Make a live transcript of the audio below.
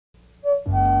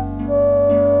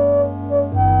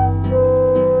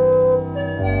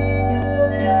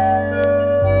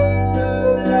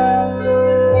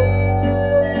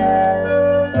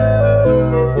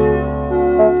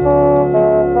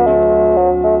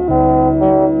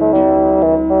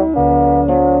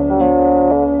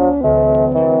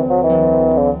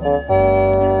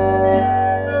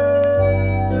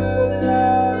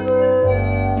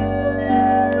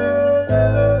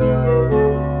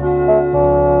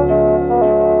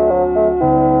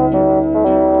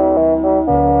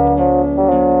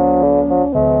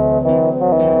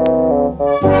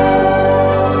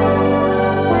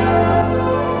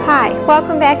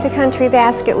back to Country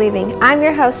Basket Weaving. I'm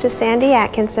your hostess, Sandy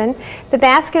Atkinson. The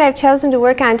basket I've chosen to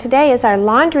work on today is our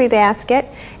laundry basket,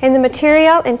 and the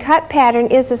material and cut pattern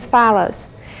is as follows.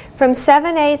 From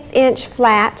 7/8 inch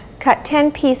flat, cut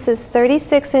 10 pieces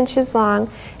 36 inches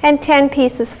long and 10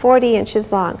 pieces 40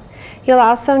 inches long. You'll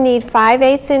also need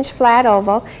 5/8 inch flat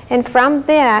oval, and from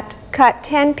that, cut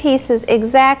 10 pieces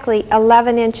exactly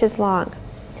 11 inches long.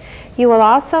 You will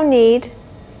also need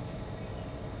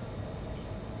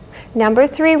number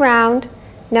 3 round,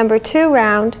 number 2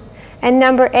 round, and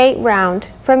number 8 round.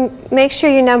 Make sure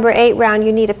your number 8 round,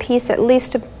 you need a piece at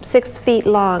least 6 feet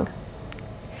long.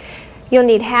 You'll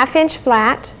need 1/2 inch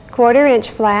flat, 1/4 inch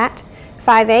flat,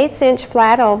 5/8 inch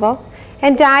flat oval,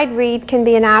 and dyed reed can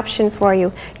be an option for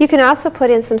you. You can also put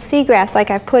in some seagrass like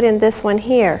I've put in this one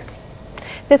here.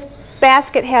 This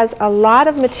basket has a lot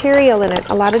of material in it,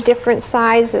 a lot of different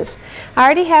sizes. I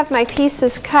already have my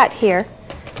pieces cut here.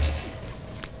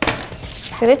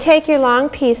 You're going to take your long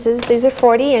pieces, these are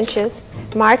 40 inches,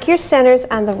 mark your centers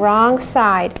on the wrong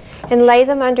side and lay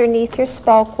them underneath your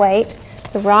spoke weight.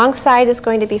 The wrong side is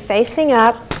going to be facing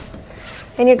up,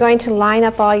 and you're going to line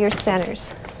up all your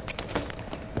centers.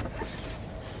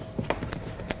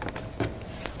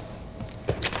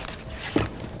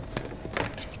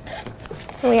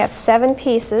 We have 7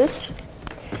 pieces.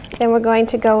 Then we're going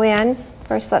to go in.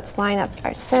 First, let's line up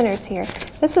our centers here.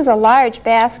 This is a large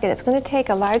basket. It's going to take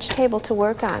a large table to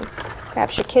work on.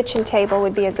 Perhaps your kitchen table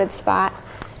would be a good spot.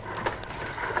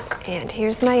 And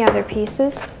here's my other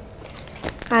pieces.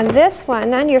 On this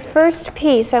one, on your first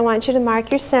piece, I want you to mark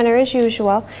your center as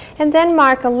usual, and then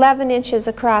mark 11 inches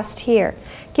across here.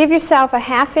 Give yourself a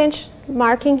 1/2 inch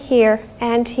marking here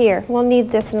and here. We'll need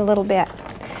this in a little bit.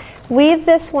 Weave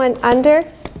this one under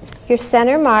your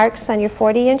center marks on your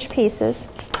 40 inch pieces.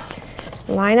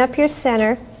 Line up your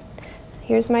center.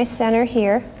 Here's my center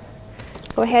here.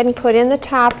 Go ahead and put in the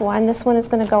top one. This one is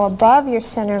going to go above your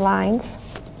center lines.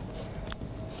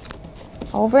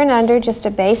 Over and under, just a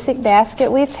basic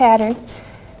basket weave pattern,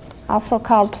 also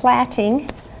called plaiting.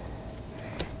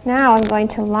 Now I'm going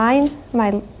to line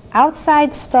my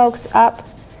outside spokes up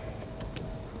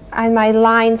on my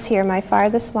lines here, my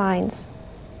farthest lines.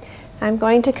 I'm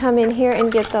going to come in here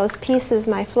and get those pieces,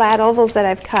 my flat ovals that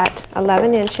I've cut,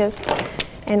 11 inches,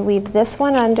 and weave this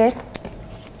one under,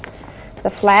 the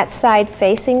flat side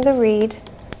facing the reed.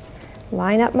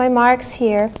 Line up my marks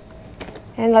here,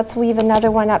 and let's weave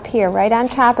another one up here, right on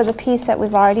top of the piece that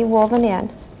we've already woven in.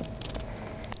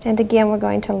 And again, we're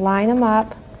going to line them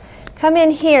up. Come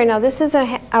in here. Now this is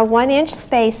a 1 inch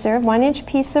spacer, 1 inch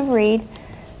piece of reed.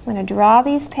 I'm going to draw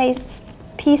these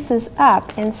pieces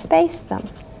up and space them.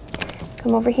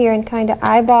 Come over here and kind of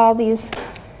eyeball these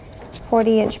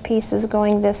 40 inch pieces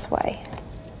going this way.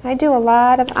 I do a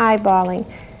lot of eyeballing.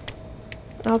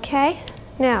 Okay,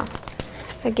 now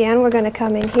again we're going to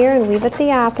come in here and weave it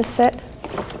the opposite.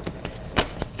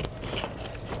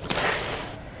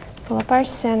 Pull up our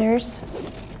centers.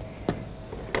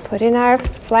 Put in our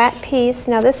flat piece.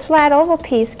 Now this flat oval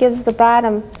piece gives the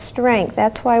bottom strength.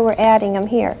 That's why we're adding them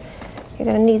here. You're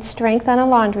going to need strength on a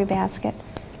laundry basket.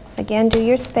 Again, do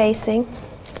your spacing.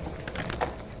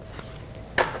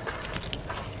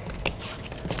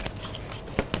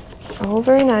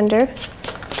 Over and under.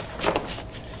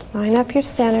 Line up your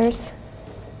centers.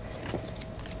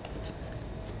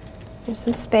 Do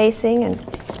some spacing and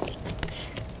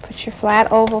put your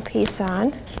flat oval piece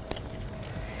on.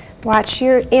 Watch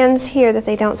your ends here that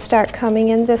they don't start coming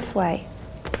in this way.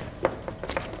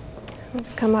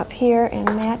 Let's come up here and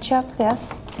match up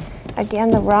this.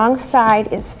 Again, the wrong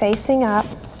side is facing up.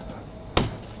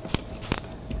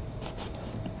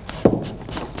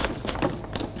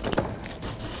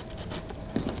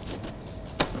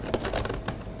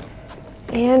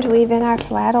 And weave in our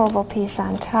flat oval piece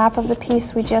on top of the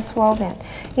piece we just wove in.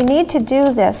 You need to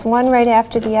do this one right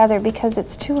after the other because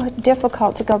it's too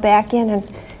difficult to go back in and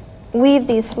weave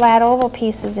these flat oval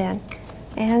pieces in.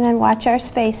 And then watch our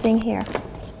spacing here.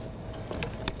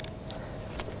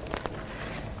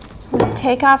 I'm going to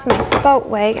take off my spoke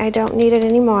weight. I don't need it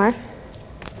anymore.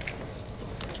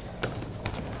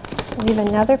 Leave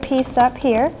another piece up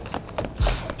here.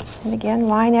 And again,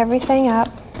 line everything up.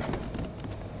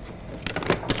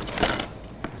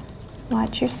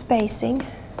 Watch your spacing.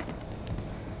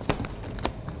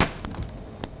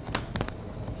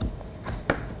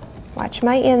 Watch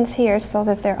my ends here so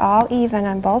that they're all even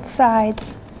on both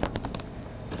sides.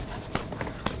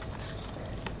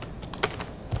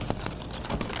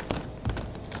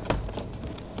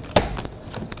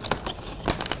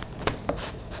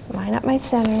 Line up my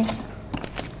centers.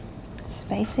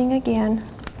 Spacing again.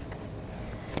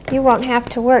 You won't have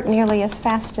to work nearly as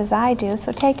fast as I do,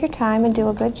 so take your time and do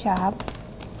a good job.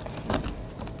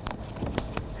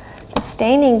 The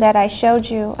staining that I showed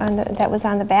you that was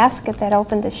on the basket that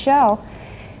opened the show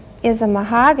is a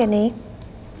mahogany,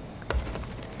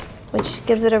 which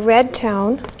gives it a red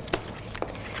tone.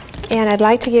 And I'd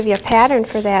like to give you a pattern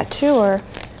for that too, or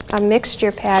a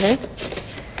mixture pattern.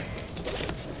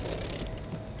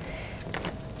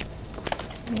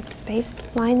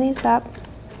 Line these up.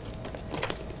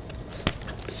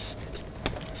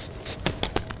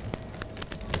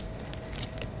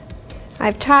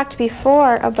 I've talked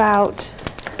before about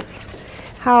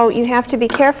how you have to be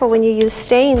careful when you use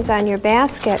stains on your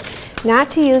basket not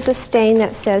to use a stain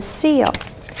that says seal.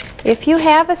 If you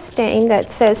have a stain that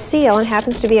says seal and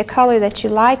happens to be a color that you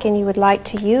like and you would like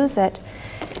to use it,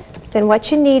 then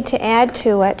what you need to add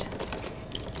to it,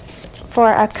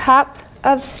 for a cup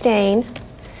of stain,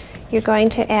 you're going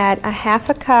to add a half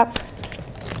a cup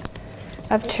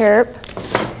of terp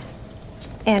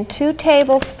and 2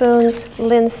 tablespoons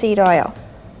linseed oil.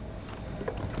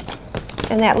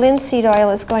 And that linseed oil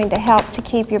is going to help to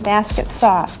keep your basket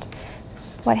soft.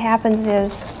 What happens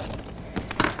is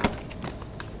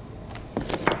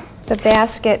the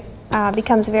basket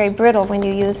becomes very brittle when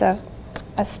you use a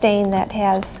stain that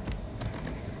has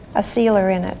a sealer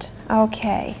in it.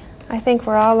 Okay, I think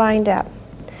we're all lined up.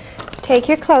 Take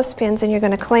your clothespins and you're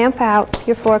going to clamp out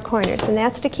your 4 corners, and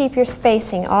that's to keep your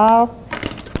spacing all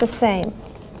the same.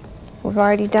 We've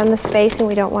already done the spacing,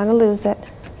 we don't want to lose it.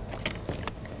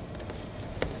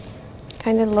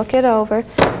 Kind of look it over.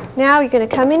 Now you're going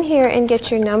to come in here and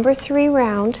get your number 3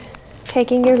 round,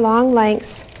 taking your long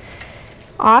lengths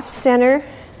off center.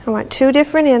 I want 2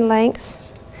 different end lengths,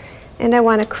 and I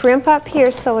want to crimp up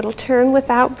here so it'll turn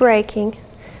without breaking.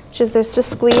 Just a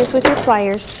squeeze with your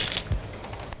pliers.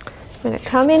 I'm going to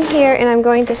come in here and I'm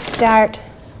going to start,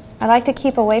 I like to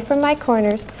keep away from my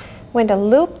corners. I'm going to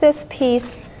loop this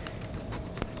piece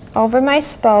over my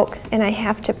spoke, and I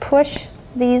have to push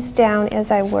these down as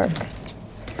I work.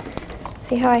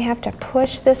 See how I have to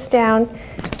push this down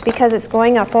because it's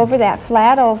going up over that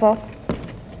flat oval.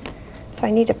 So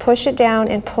I need to push it down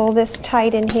and pull this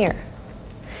tight in here.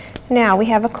 Now we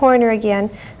have a corner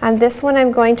again. On this one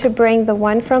I'm going to bring the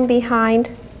one from behind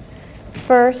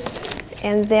first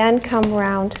and then come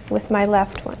around with my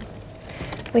left one.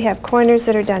 We have corners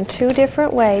that are done 2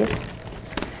 different ways.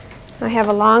 I have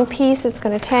a long piece that's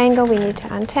going to tangle. We need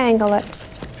to untangle it.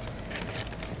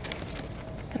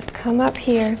 Come up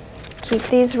here. Keep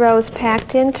these rows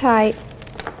packed in tight.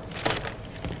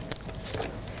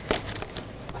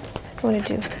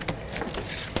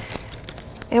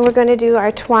 And we're going to do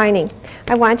our twining.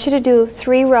 I want you to do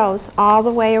 3 rows all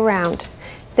the way around.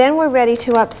 Then we're ready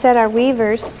to upset our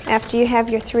weavers after you have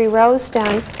your 3 rows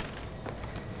done.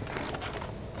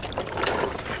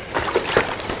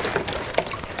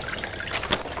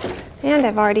 And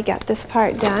I've already got this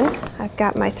part done. I've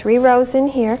got my 3 rows in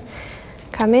here.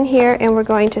 Come in here and we're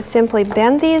going to simply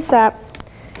bend these up,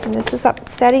 and this is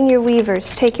upsetting your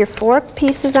weavers. Take your 4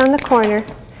 pieces on the corner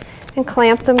and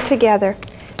clamp them together.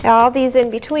 All these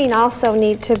in between also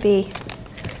need to be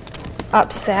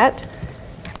upset.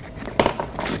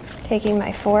 Taking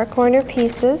my 4 corner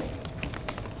pieces,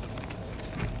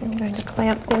 I'm going to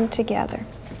clamp them together.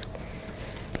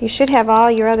 You should have all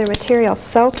your other materials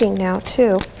soaking now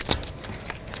too.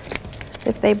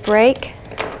 If they break,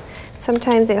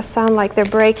 sometimes they'll sound like they're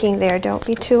breaking there. Don't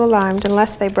be too alarmed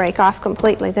unless they break off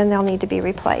completely, then they'll need to be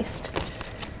replaced.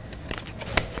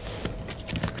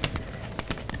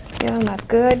 Give them a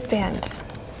good bend.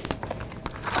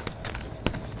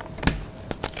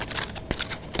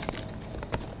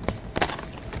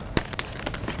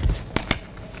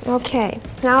 Okay,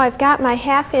 now I've got my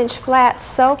 1/2 inch flat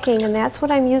soaking, and that's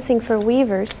what I'm using for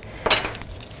weavers.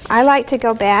 I like to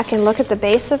go back and look at the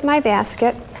base of my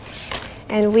basket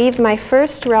and weave my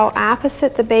first row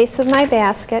opposite the base of my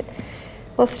basket.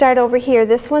 We'll start over here.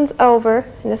 This one's over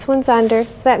and this one's under,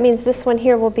 so that means this one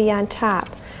here will be on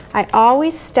top. I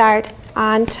always start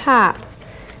on top,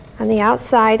 on the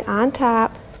outside, on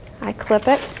top. I clip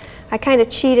it. I kind of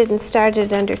cheated and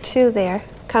started under 2 there.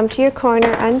 Come to your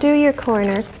corner, undo your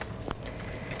corner,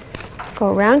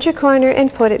 go around your corner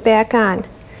and put it back on.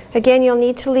 Again, you'll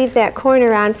need to leave that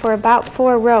corner on for about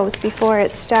 4 rows before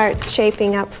it starts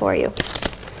shaping up for you.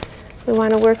 We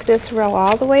want to work this row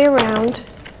all the way around,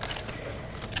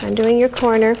 undoing your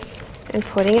corner and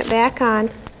putting it back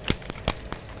on.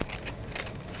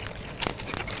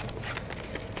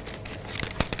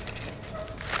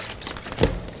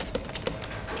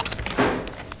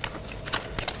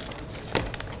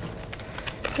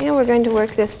 And we're going to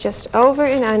work this just over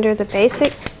and under the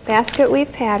basic basket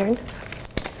weave pattern.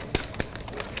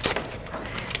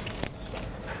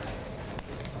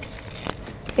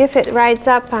 If it rides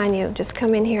up on you, just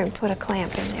come in here and put a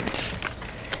clamp in there.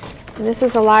 And this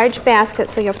is a large basket,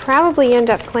 so you'll probably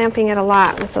end up clamping it a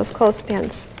lot with those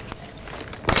clothespins.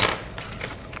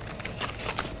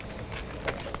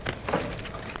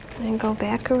 And go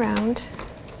back around.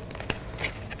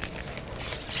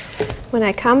 When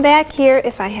I come back here,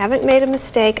 if I haven't made a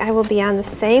mistake, I will be on the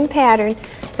same pattern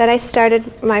that I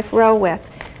started my row with,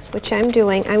 which I'm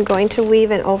doing. I'm going to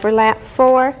weave an overlap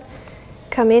 4,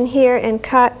 come in here and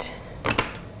cut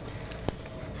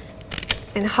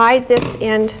and hide this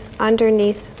end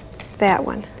underneath that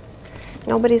one.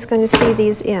 Nobody's going to see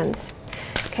these ends.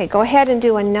 Okay, go ahead and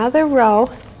do another row.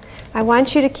 I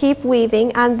want you to keep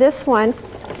weaving. On this one,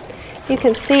 you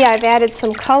can see I've added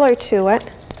some color to it.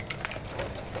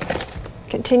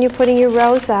 Continue putting your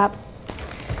rows up.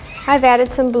 I've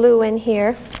added some blue in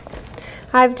here.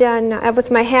 I've done,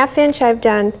 with my 1/2 inch, I've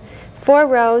done 4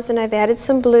 rows and I've added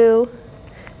some blue,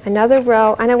 another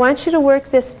row, and I want you to work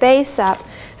this base up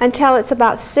until it's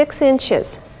about 6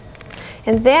 inches.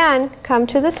 And then come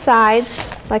to the sides,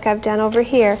 like I've done over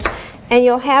here, and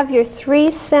you'll have your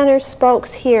 3 center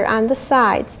spokes here on the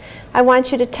sides. I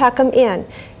want you to tuck them in.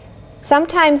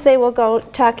 Sometimes they will go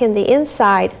tuck in the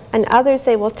inside, and others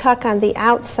they will tuck on the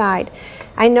outside.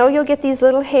 I know you'll get these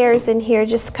little hairs in here.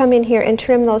 Just come in here and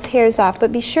trim those hairs off,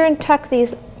 but be sure and tuck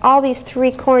all these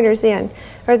 3 corners in,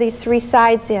 or these 3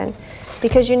 sides in,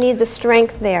 because you need the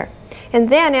strength there. And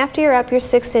then after you're up your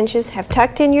 6 inches, have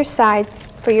tucked in your side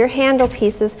for your handle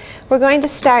pieces, we're going to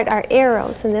start our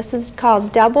arrows, and this is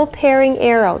called double pairing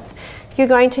arrows. You're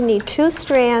going to need 2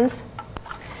 strands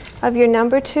of your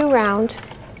number 2 round.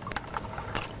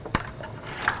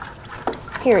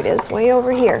 Here it is, way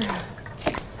over here.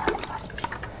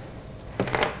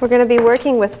 We're going to be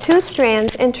working with 2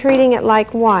 strands and treating it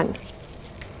like 1.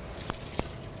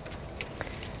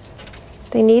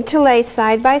 They need to lay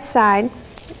side by side.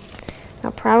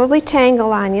 They'll probably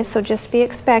tangle on you, so just be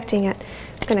expecting it.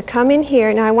 I'm going to come in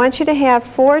here. Now I want you to have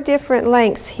 4 different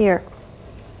lengths here.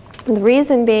 And the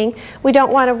reason being, we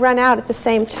don't want to run out at the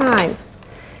same time.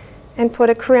 And put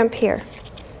a crimp here.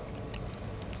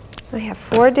 I have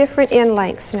 4 different end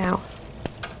lengths now,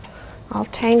 all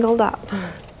tangled up.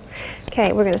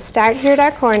 Okay, we're going to start here at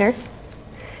our corner,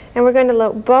 and we're going to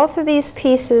loop both of these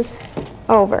pieces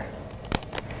over.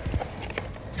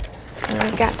 And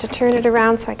I've got to turn it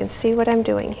around so I can see what I'm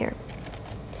doing here.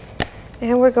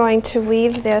 And we're going to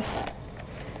weave this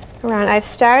around. I've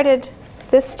started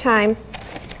this time,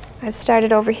 I've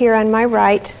started over here on my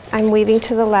right. I'm weaving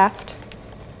to the left.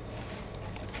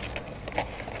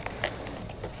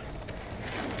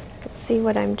 Let's see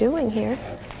what I'm doing here.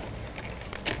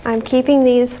 I'm keeping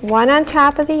these one on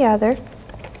top of the other,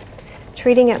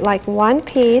 treating it like one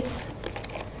piece.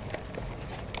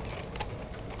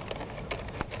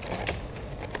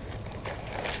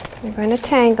 You're going to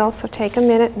tangle, so take a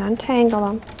minute and untangle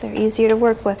them. They're easier to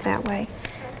work with that way.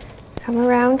 Come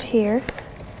around here.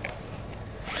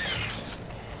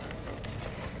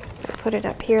 Put it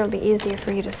up here, it'll be easier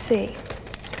for you to see.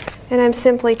 And I'm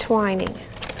simply twining.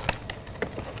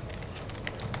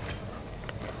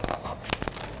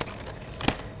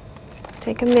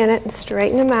 Take a minute and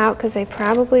straighten them out because they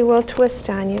probably will twist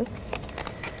on you.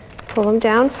 Pull them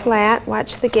down flat.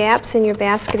 Watch the gaps in your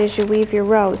basket as you weave your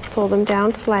rows. Pull them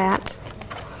down flat.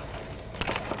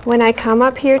 When I come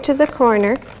up here to the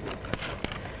corner,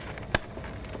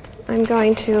 I'm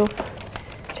going to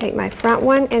take my front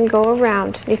one and go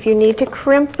around. If you need to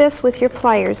crimp this with your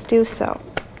pliers, do so.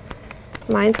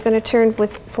 Mine's going to turn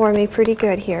for me pretty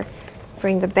good here.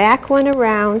 Bring the back one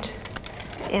around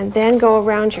and then go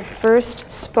around your first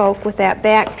spoke with that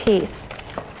back piece.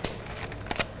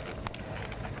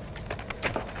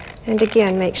 And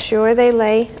again, make sure they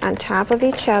lay on top of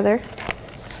each other.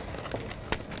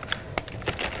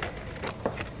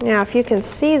 Now, if you can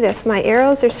see this, my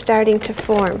arrows are starting to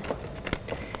form.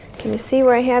 Can you see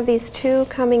where I have these 2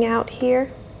 coming out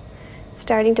here?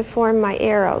 Starting to form my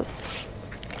arrows.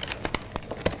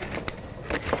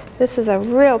 This is a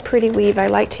real pretty weave. I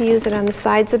like to use it on the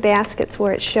sides of baskets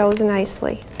where it shows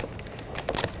nicely.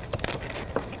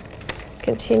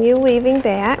 Continue weaving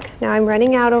back. Now I'm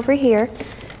running out over here.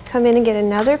 Come in and get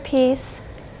another piece.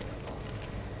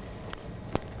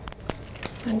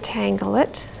 Untangle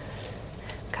it.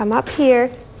 Come up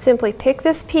here. Simply pick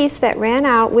this piece that ran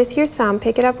out with your thumb.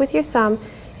 Pick it up with your thumb.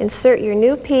 Insert your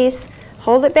new piece.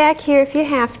 Hold it back here if you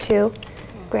have to.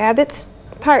 Grab its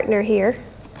partner here.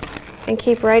 And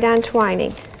keep right on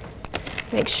twining.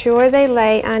 Make sure they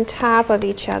lay on top of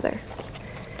each other.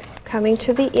 Coming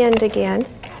to the end again,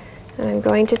 and I'm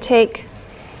going to take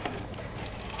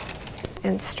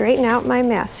and straighten out my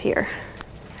mess here.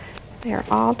 They're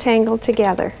all tangled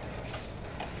together.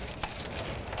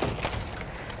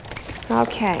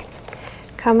 Okay,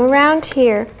 come around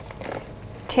here,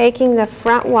 taking the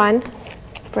front one,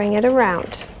 bring it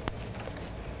around.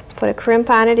 Put a crimp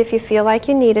on it if you feel like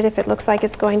you need it, if it looks like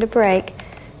it's going to break.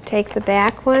 Take the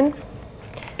back one.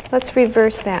 Let's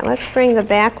reverse that. Let's bring the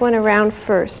back one around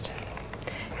first.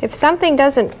 If something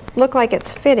doesn't look like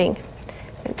it's fitting,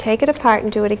 then take it apart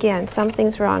and do it again.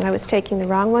 Something's wrong. I was taking the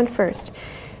wrong one first.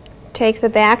 Take the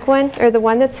back one, or the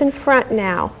one that's in front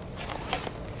now.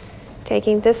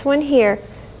 Taking this one here,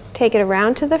 take it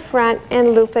around to the front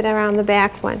and loop it around the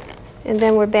back one. And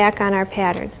then we're back on our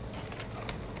pattern.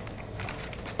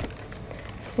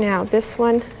 Now this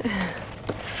one,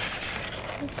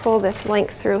 pull this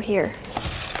link through here.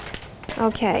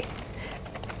 Okay.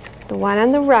 The one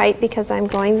on the right, because I'm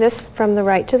going this from the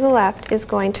right to the left, is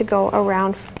going to go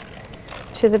around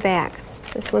to the back.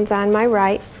 This one's on my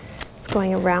right. It's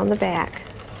going around the back.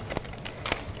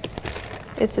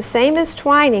 It's the same as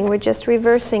twining, we're just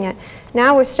reversing it.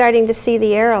 Now we're starting to see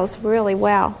the arrows really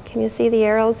well. Can you see the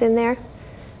arrows in there?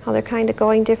 How they're kind of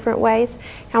going different ways.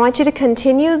 I want you to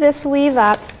continue this weave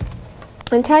up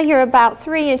until you're about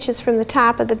 3 inches from the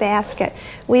top of the basket.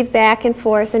 Weave back and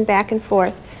forth and back and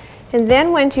forth. And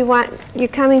then when you're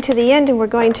coming to the end and we're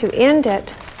going to end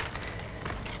it,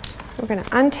 we're going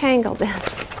to untangle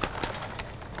this.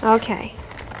 Okay.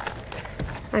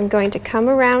 I'm going to come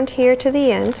around here to the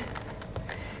end,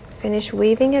 finish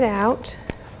weaving it out,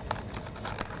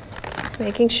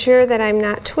 making sure that I'm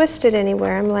not twisted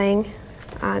anywhere. I'm laying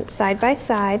on side by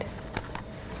side.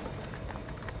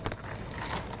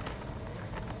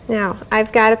 Now,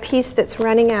 I've got a piece that's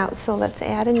running out, so let's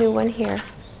add a new one here.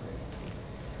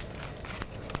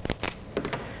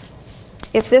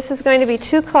 If this is going to be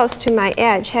too close to my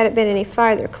edge, had it been any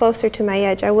farther, closer to my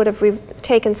edge, I would have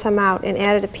taken some out and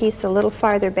added a piece a little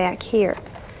farther back here.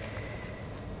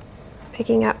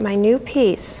 Picking up my new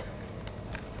piece,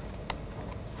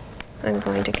 I'm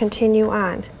going to continue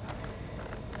on.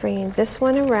 Bringing this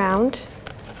one around,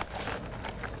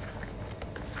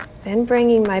 then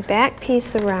bringing my back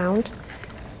piece around.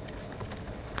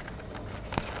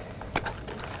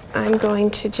 I'm going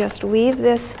to just weave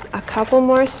this a couple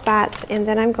more spots and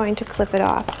then I'm going to clip it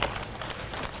off.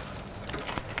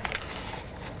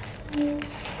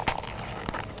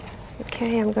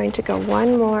 Okay, I'm going to go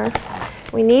one more.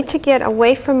 We need to get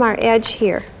away from our edge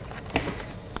here.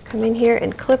 Come in here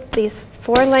and clip these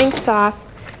 4 lengths off,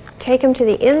 take them to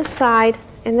the inside,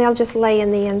 and they'll just lay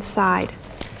in the inside.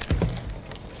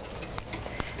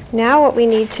 Now what we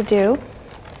need to do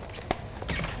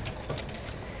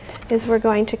is we're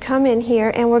going to come in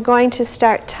here and we're going to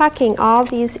start tucking all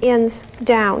these ends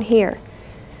down here.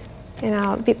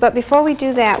 But before we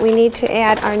do that, we need to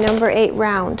add our number 8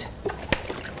 round.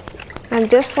 On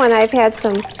this one I've had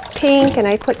some pink and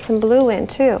I put some blue in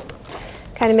too.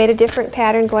 Kind of made a different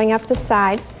pattern going up the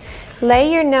side.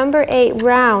 Lay your number 8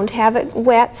 round, have it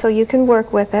wet so you can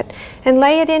work with it, and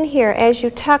lay it in here as you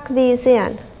tuck these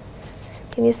in.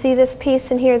 Can you see this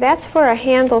piece in here? That's for a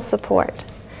handle support.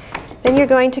 Then you're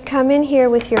going to come in here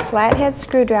with your flathead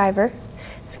screwdriver,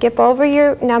 skip over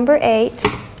your number 8,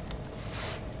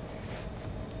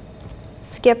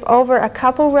 skip over a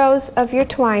couple rows of your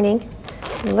twining,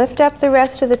 lift up the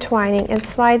rest of the twining and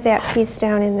slide that piece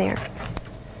down in there.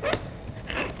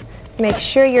 Make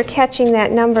sure you're catching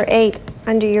that number 8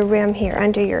 under your rim here,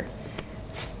 under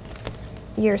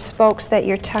your spokes that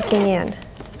you're tucking in.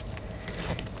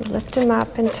 Lift them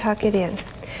up and tuck it in.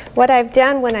 What I've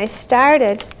done when I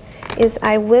started is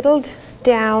I whittled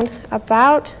down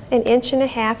about 1.5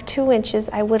 inches, 2 inches.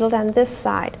 I whittled on this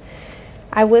side.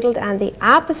 I whittled on the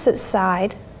opposite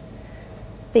side,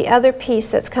 the other piece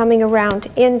that's coming around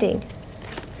ending.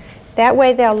 That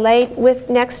way they'll lay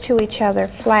next to each other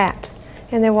flat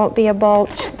and there won't be a bulk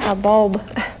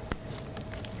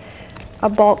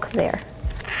there.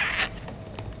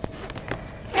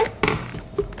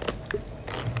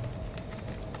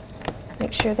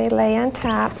 Make sure they lay on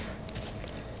top.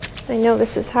 I know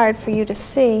this is hard for you to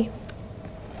see.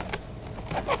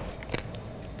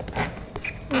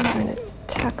 I'm going to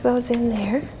tuck those in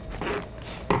there.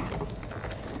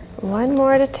 One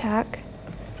more to tuck.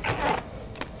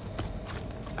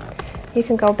 You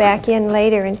can go back in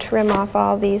later and trim off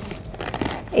all these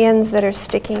ends that are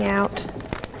sticking out.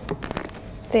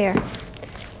 There.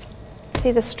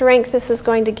 See the strength this is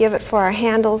going to give it for our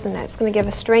handles, and that's going to give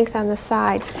us strength on the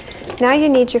side. Now you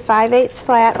need your 5/8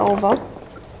 flat oval.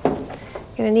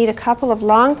 You're going to need a couple of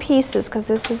long pieces because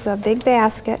this is a big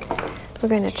basket. We're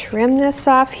going to trim this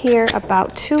off here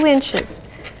about 2 inches.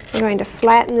 We're going to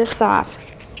flatten this off.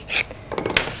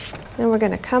 Then we're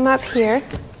going to come up here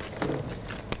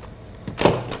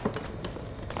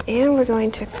And we're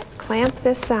going to clamp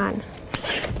this on.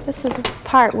 This is a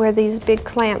part where these big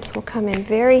clamps will come in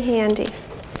very handy.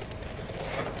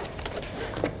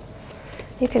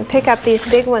 You can pick up these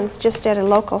big ones just at a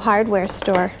local hardware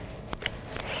store.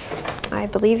 I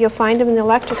believe you'll find them in the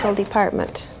electrical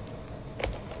department.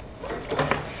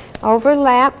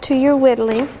 Overlap to your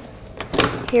whittling.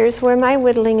 Here's where my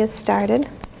whittling is started.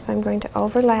 So I'm going to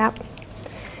overlap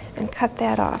and cut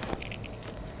that off.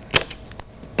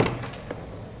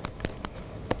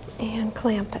 And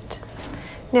clamp it.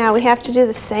 Now we have to do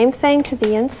the same thing to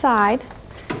the inside.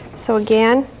 So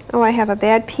again, oh, I have a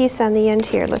bad piece on the end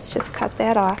here. Let's just cut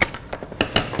that off.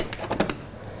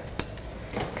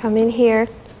 Come in here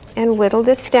and whittle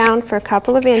this down for a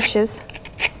couple of inches.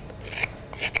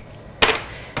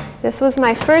 This was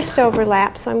my first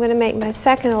overlap, so I'm going to make my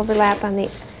second overlap on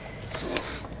the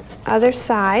other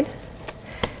side.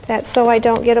 That's so I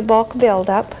don't get a bulk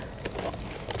buildup.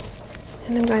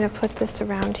 And I'm going to put this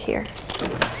around here.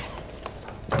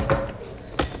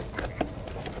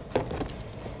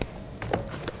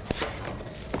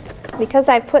 Because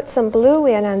I put some blue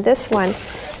in on this one,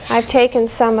 I've taken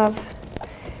some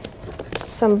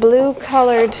blue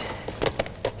colored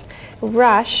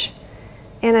rush,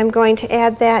 and I'm going to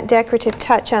add that decorative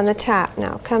touch on the top.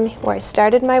 Now come where I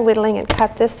started my whittling and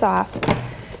cut this off,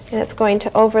 and it's going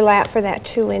to overlap for that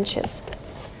 2 inches.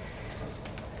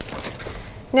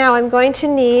 Now I'm going to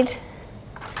need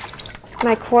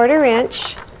my 1/4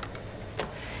 inch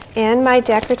and my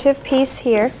decorative piece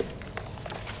here.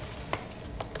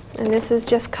 And this is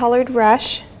just colored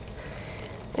rush.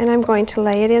 And I'm going to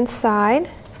lay it inside.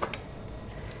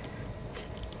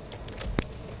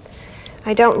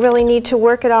 I don't really need to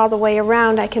work it all the way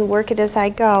around. I can work it as I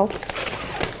go.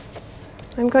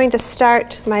 I'm going to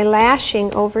start my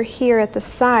lashing over here at the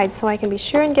side so I can be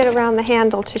sure and get around the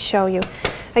handle to show you.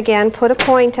 Again, put a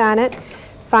point on it.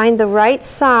 Find the right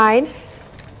side.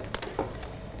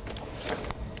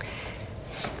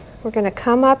 We're going to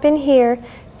come up in here.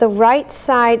 The right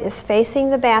side is facing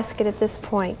the basket at this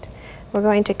point. We're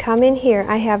going to come in here.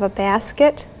 I have a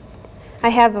basket. I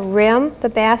have a rim, the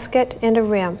basket, and a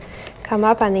rim. Come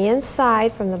up on the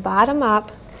inside from the bottom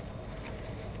up,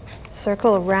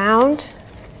 circle around,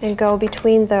 and go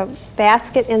between the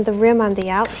basket and the rim on the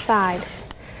outside.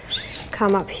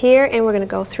 Come up here, and we're going to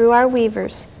go through our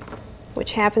weavers,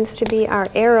 which happens to be our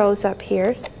arrows up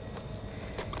here.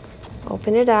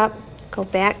 Open it up, go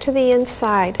back to the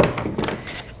inside,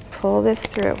 pull this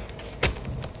through.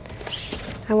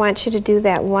 I want you to do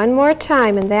that one more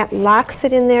time, and that locks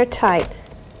it in there tight.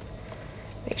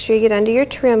 Make sure you get under your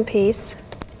trim piece.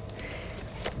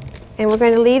 And we're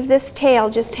going to leave this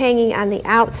tail just hanging on the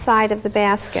outside of the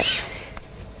basket.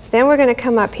 Then we're going to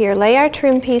come up here, lay our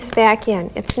trim piece back in.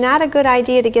 It's not a good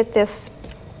idea to get this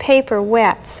paper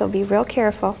wet, so be real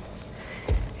careful.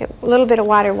 A little bit of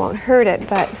water won't hurt it,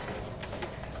 but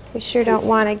we sure don't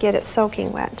want to get it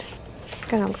soaking wet.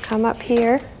 Going to come up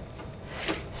here,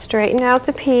 straighten out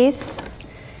the piece,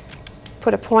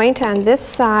 put a point on this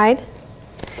side,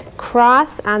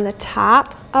 cross on the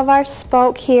top of our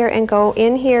spoke here and go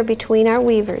in here between our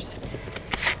weavers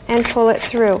and pull it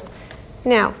through.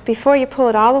 Now, before you pull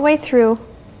it all the way through,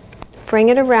 bring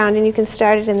it around and you can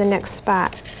start it in the next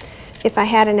spot. If I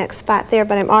had a next spot there,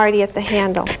 but I'm already at the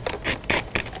handle.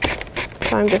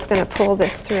 So I'm just going to pull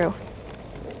this through.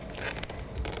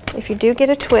 If you do get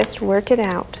a twist, work it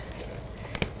out.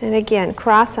 And again,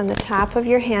 cross on the top of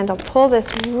your handle. Pull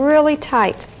this really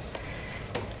tight.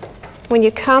 When you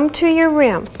come to your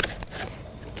rim,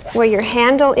 where your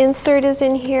handle insert is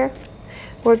in here,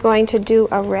 we're going to do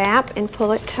a wrap and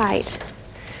pull it tight.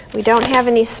 We don't have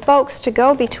any spokes to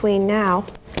go between now,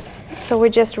 so we're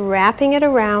just wrapping it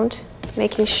around,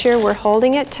 making sure we're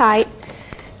holding it tight.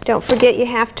 Don't forget you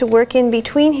have to work in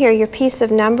between here your piece of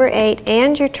number 8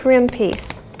 and your trim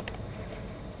piece.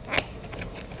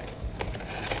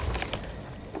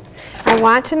 I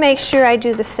want to make sure I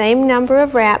do the same number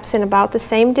of wraps and about the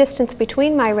same distance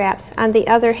between my wraps on the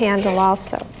other handle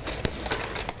also.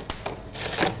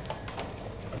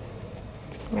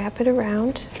 Wrap it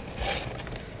around.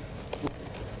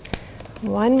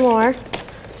 One more.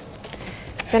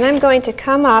 Then I'm going to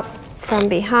come up from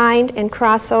behind and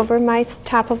cross over my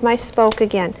top of my spoke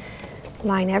again.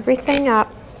 Line everything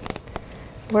up.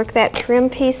 Work that trim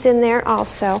piece in there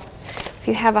also. If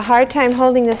you have a hard time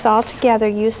holding this all together,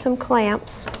 use some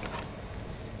clamps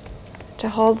to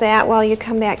hold that while you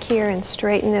come back here and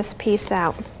straighten this piece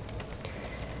out.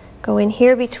 Go in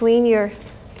here between your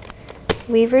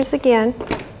weavers again.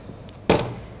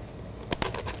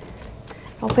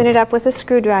 Open it up with a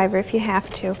screwdriver if you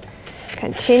have to.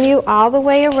 Continue all the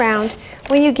way around.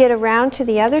 When you get around to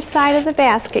the other side of the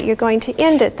basket, you're going to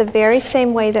end it the very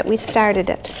same way that we started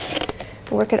it.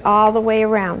 Work it all the way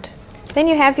around. Then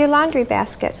you have your laundry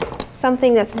basket,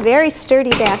 something that's very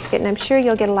sturdy basket, and I'm sure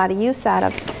you'll get a lot of use out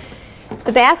of.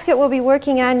 The basket we'll be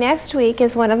working on next week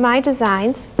is one of my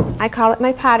designs. I call it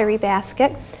my pottery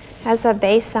basket. It has a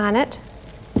base on it.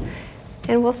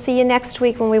 And we'll see you next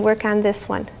week when we work on this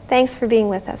one. Thanks for being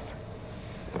with us.